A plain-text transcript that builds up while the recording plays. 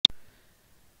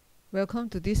Welcome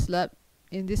to this lab.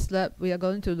 In this lab, we are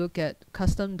going to look at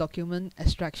custom document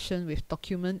extraction with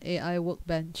Document AI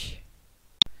Workbench.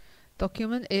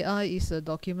 Document AI is a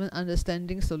document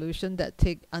understanding solution that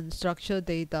takes unstructured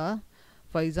data,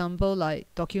 for example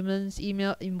like documents,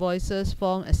 email, invoices,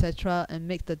 form, etc., and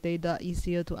make the data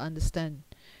easier to understand,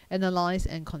 analyze,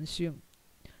 and consume.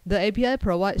 The API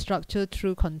provides structure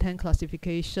through content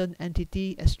classification,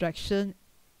 entity extraction,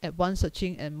 advanced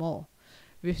searching, and more.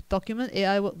 With Document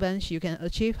AI Workbench, you can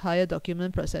achieve higher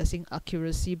document processing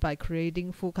accuracy by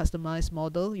creating full customized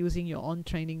model using your own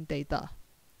training data.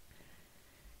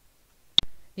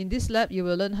 In this lab, you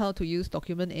will learn how to use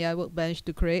Document AI Workbench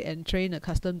to create and train a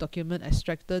custom document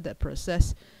extractor that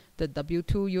processes the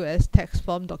W2 US tax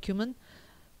form document.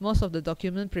 Most of the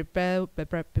document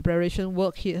preparation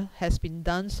work here has been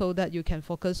done so that you can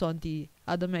focus on the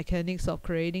other mechanics of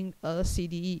creating a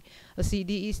CDE. A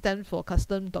CDE stands for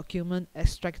Custom Document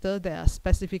Extractor that are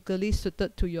specifically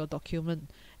suited to your document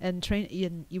and trained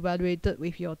and evaluated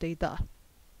with your data.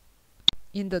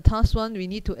 In the task 1, we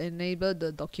need to enable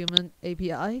the document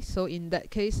API. So in that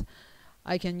case,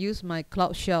 I can use my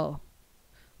Cloud Shell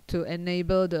to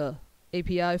enable the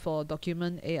API for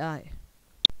Document AI.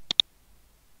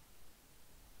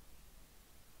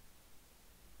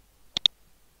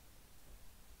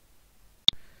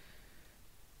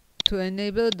 To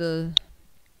enable the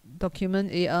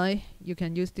Document AI, you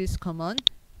can use this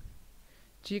command: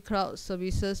 gcloud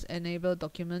services enable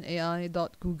document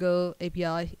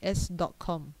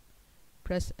ai.googleapis.com.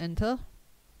 Press enter.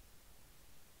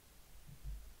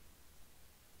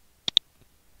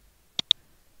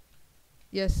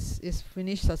 Yes, it's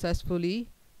finished successfully,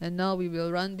 and now we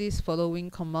will run this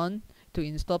following command to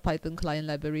install Python client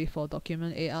library for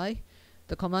Document AI.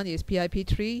 The command is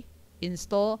pip3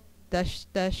 install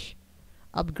 --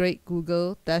 upgrade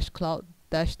Google - cloud -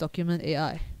 document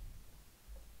AI.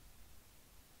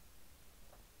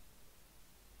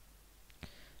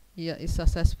 Yeah, it's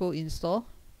successful install.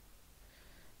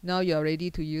 Now you are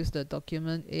ready to use the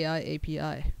Document AI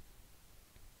API.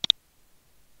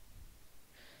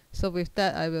 So with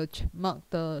that, I will mark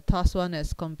the task 1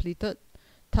 as completed.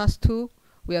 Task 2,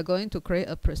 we are going to create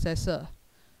a processor.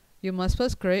 You must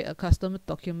first create a custom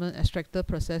document extractor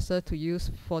processor to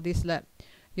use for this lab.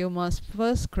 You must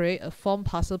first create a form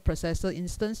parser processor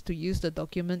instance to use the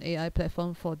Document AI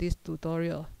platform for this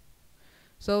tutorial.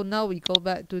 So now we go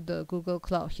back to the Google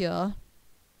Cloud here.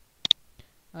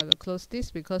 I will close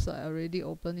this because I already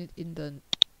opened it in the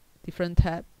different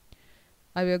tab.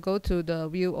 I will go to the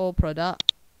View All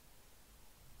Product.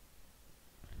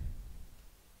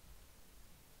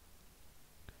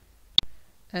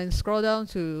 And scroll down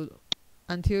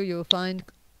until you find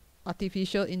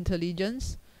Artificial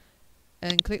Intelligence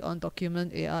and click on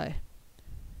Document AI.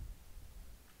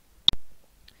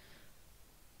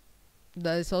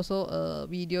 There is also a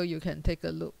video you can take a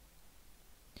look.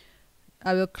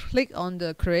 I will click on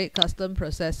the Create Custom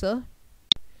Processor.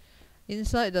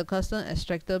 Inside the Custom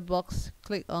Extractor box,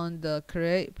 click on the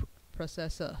Create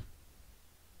Processor.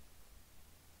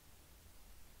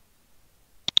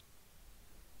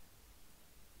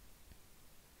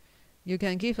 You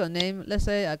can give a name. Let's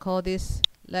say I call this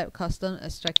Lab Custom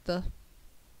Extractor,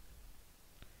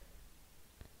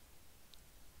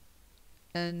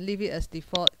 and leave it as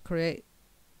default create.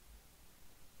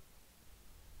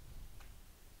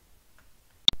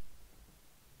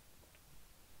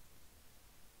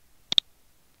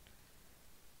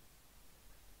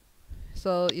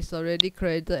 So it's already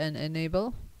created and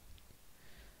enabled.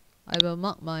 I will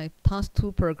mark my task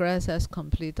 2 progress as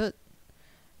completed.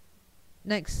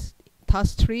 Next,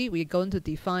 task 3, we're going to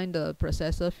define the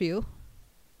processor field.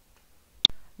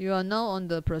 You are now on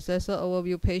the processor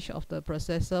overview page of the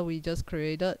processor we just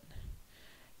created.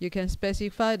 You can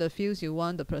specify the fields you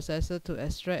want the processor to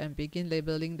extract and begin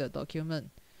labeling the document.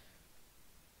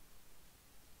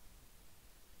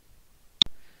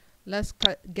 Let's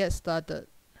get started.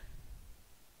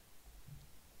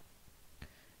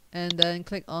 And then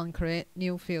click on Create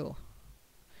New Field.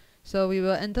 So we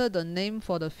will enter the name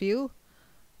for the field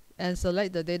and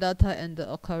select the data type and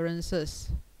the occurrences.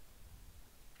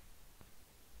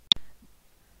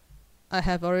 I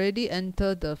have already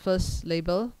entered the first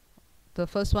label. The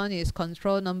first one is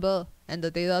control number, and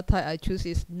the data type I choose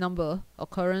is number.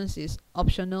 Occurrence is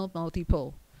optional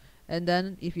multiple. And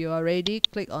then if you are ready,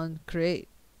 click on Create.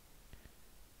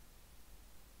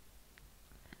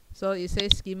 So it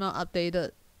says schema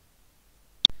updated,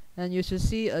 and you should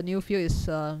see a new field is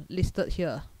listed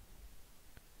here.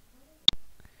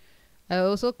 I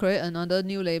also create another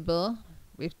new label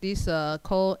with this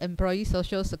called employee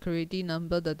social security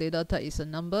number. The data type is a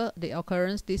number. The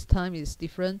occurrence this time is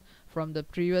different from the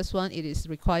previous one. It is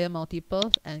require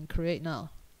multiple, and create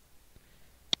now.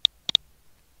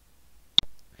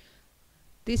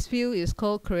 This field is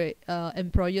called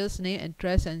employer's name,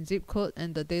 address, and zip code,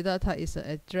 and the data type is an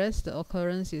address. The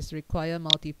occurrence is require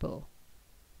multiple.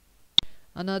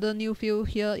 Another new field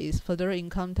here is federal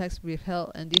income tax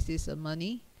withheld, and this is a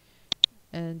money,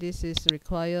 and this is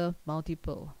require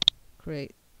multiple.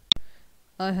 Create.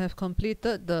 I have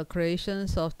completed the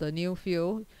creations of the new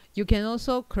field. You can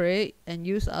also create and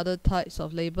use other types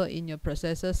of label in your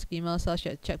processor schema, such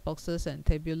as checkboxes and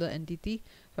tabular entity.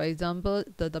 For example,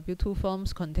 the W2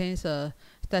 forms contains a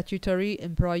statutory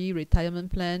employee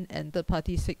retirement plan and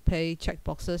third-party sick pay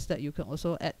checkboxes that you can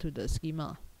also add to the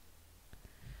schema.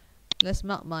 Let's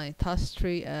mark my task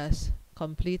 3 as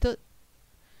completed.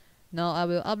 Now I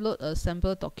will upload a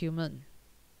sample document.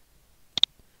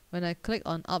 When I click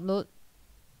on upload,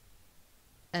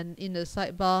 and in the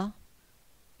sidebar,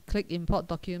 click import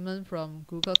document from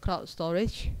Google Cloud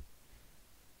Storage,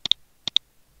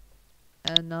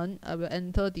 and then I will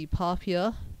enter the path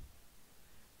here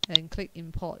and click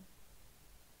import.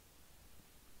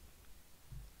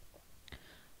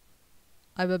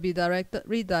 I will be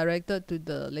redirected to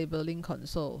the labeling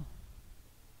console.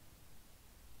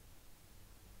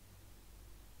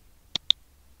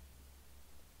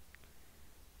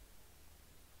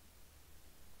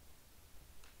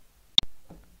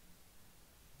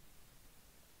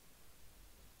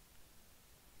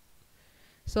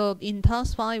 So in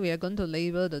task 5, we are going to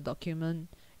label the document.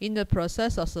 In the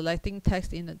process of selecting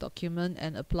text in the document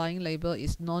and applying label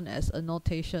is known as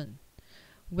annotation.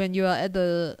 When you are at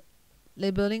the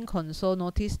labeling console,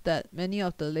 notice that many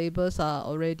of the labels are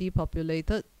already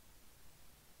populated.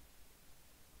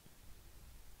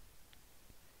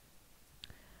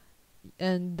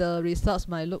 And the results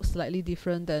might look slightly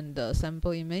different than the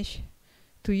sample image.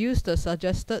 To use the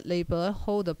suggested label,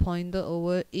 hold the pointer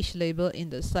over each label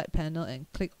in the side panel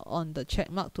and click on the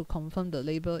check mark to confirm the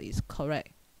label is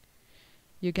correct.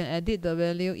 You can edit the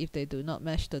value if they do not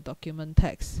match the document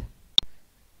text.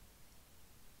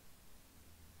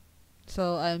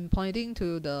 So I'm pointing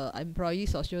to the employee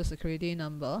social security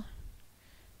number,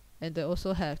 and they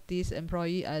also have this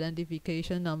employee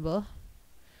identification number.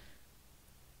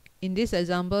 In this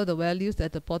example, the values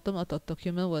at the bottom of the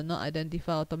document will not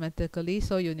identify automatically,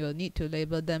 so you will need to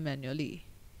label them manually.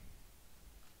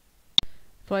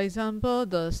 For example,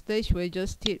 the stage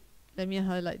wages tip, let me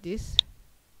highlight this.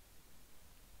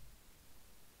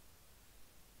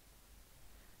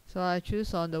 So I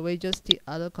choose on the wages tip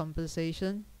other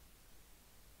compensation,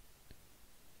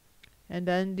 and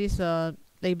then this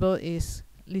label is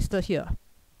listed here.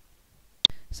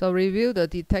 So review the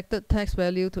detected text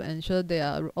value to ensure they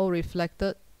are all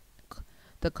reflected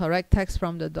the correct text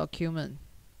from the document.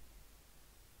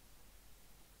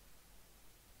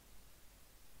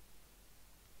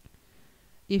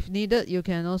 If needed, you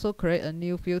can also create a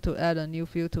new field to add a new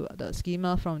field to the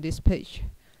schema from this page.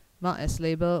 Mark as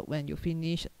label when you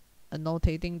finish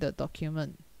annotating the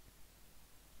document.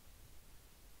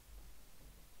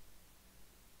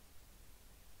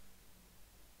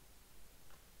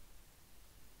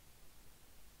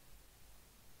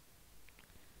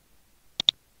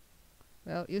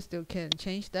 Well, you still can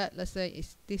change that. Let's say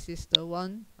this is the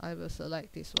one. I will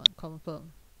select this one,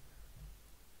 confirm.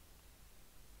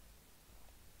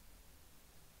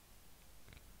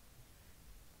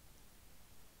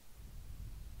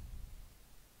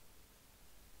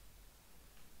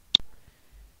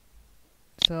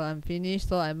 So I'm finished,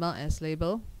 so I mark as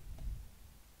label.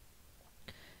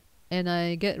 And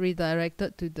I get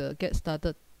redirected to the Get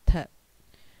Started tab.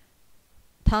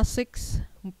 Task 6,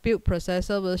 build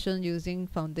processor version using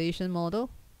foundation model.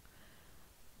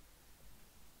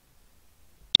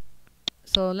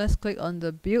 So let's click on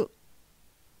the build.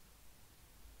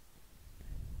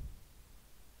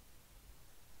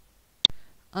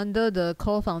 Under the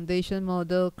call foundation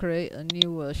model, create a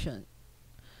new version.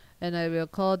 And I will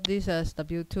call this as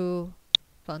W2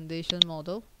 foundation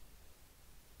model.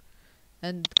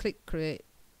 And click create.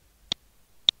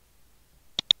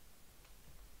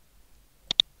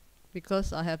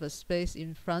 Because I have a space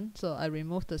in front, so I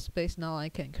remove the space. Now I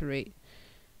can create.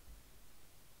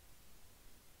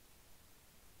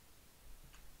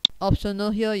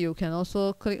 Optional here, you can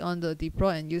also click on the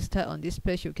deploy and use tab. On this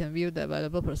page, you can view the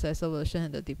available processor version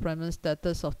and the deployment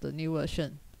status of the new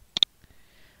version.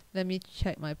 Let me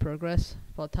check my progress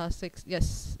for task 6.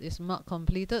 Yes, it's marked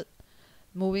completed.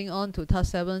 Moving on to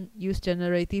task 7, use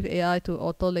generative AI to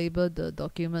auto-label the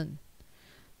document.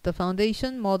 The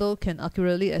foundation model can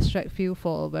accurately extract fields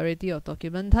for a variety of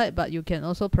document type, but you can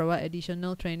also provide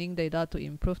additional training data to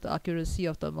improve the accuracy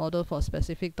of the model for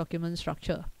specific document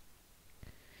structure.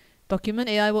 Document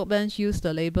AI Workbench uses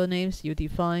the label names you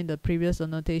defined the previous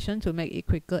annotation to make it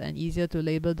quicker and easier to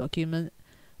label documents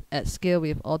at scale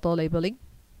with auto-labeling.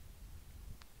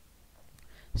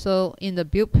 So in the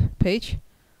build page,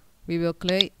 we will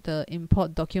create the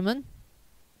import document.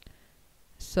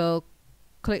 So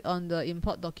click on the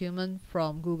import document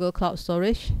from Google Cloud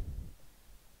Storage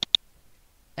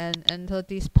and enter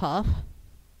this path.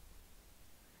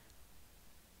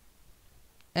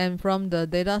 And from the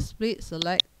data split,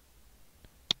 select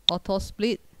auto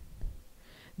split.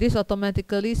 This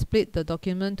automatically split the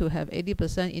document to have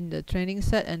 80% in the training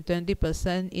set and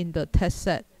 20% in the test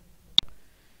set.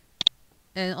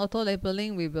 And auto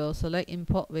labeling, we will select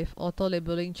import with auto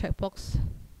labeling checkbox.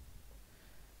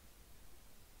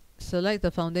 Select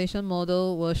the foundation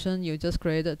model version you just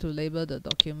created to label the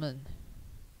document.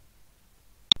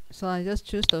 So I just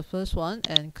choose the first one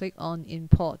and click on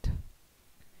import.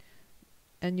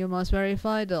 And you must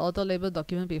verify the auto label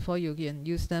document before you can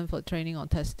use them for training or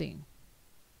testing.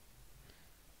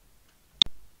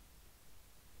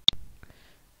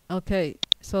 Okay,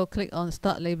 so click on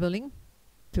start labeling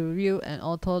to view and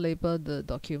auto label the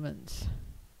documents.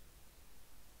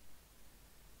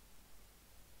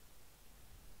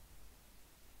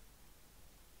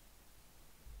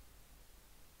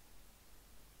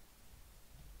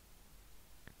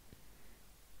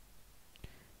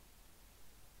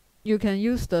 You can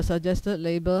use the suggested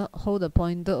label, hold the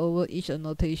pointer over each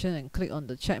annotation and click on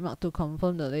the check mark to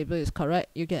confirm the label is correct.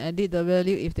 You can edit the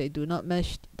value if they do not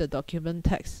match the document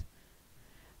text.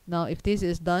 Now if this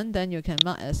is done, then you can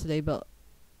mark as labeled.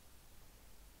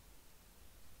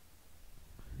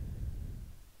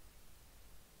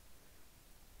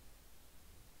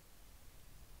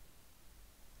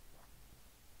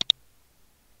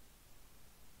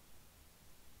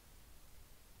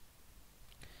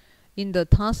 In the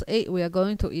task 8, we are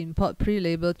going to import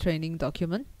pre-labeled training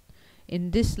document.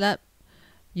 In this lab,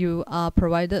 you are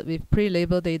provided with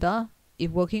pre-labeled data.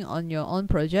 If working on your own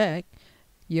project,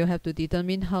 you have to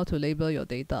determine how to label your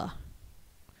data.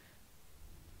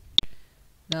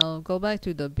 Now go back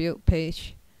to the build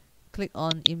page, click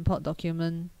on import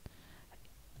document,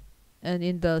 and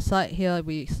in the side here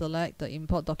we select the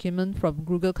import document from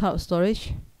Google Cloud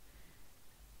Storage,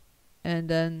 and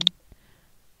then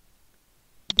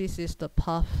this is the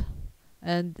path,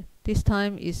 and this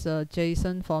time is a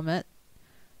JSON format.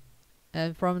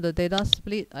 And from the data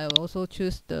split, I will also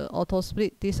choose the auto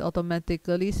split. This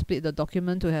automatically split the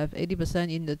document to have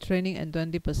 80% in the training and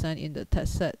 20% in the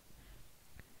test set.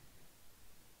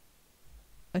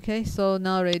 Okay, so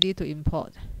now ready to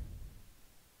import.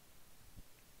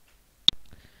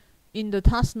 In the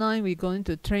task 9, we're going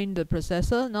to train the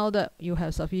processor. Now that you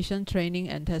have sufficient training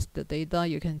and test the data,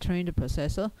 you can train the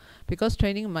processor. Because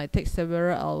training might take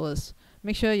several hours,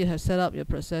 make sure you have set up your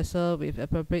processor with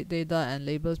appropriate data and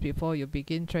labels before you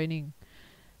begin training.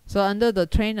 So under the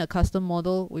train a custom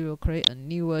model, we will create a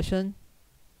new version.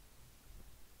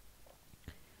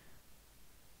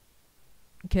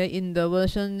 Okay, in the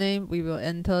version name, we will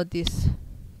enter this.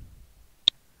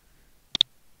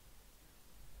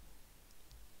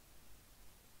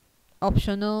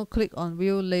 Optional, click on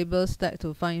View Label Stack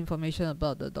to find information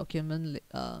about the document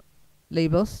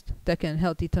labels that can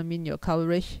help determine your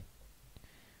coverage.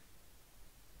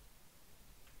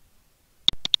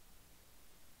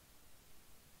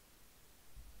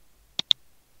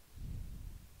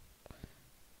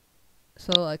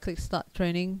 So I click Start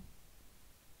Training.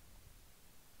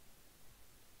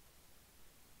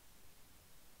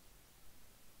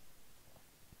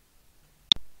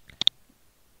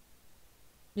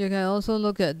 You can also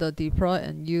look at the Deploy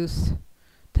and Use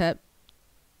tab.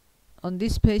 On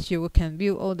this page, you can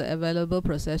view all the available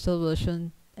processor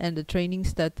version and the training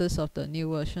status of the new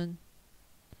version.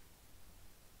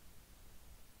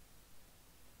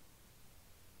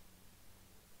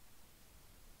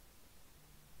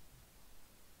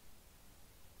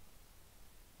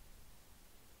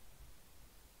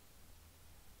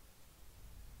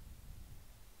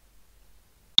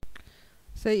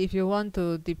 Say if you want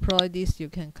to deploy this, you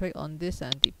can click on this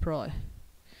and deploy.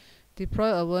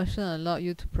 Deploy a version allows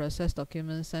you to process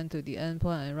documents sent to the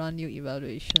endpoint and run new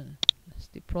evaluation. Let's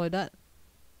deploy that.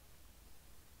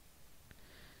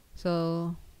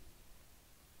 So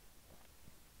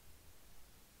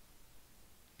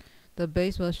the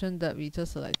base version that we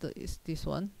just selected is this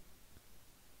one.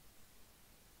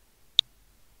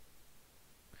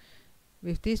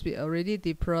 With this, we already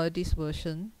deployed this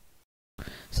version.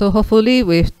 So hopefully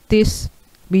with this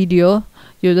video,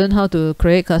 you learn how to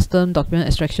create custom document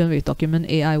extraction with Document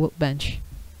AI Workbench.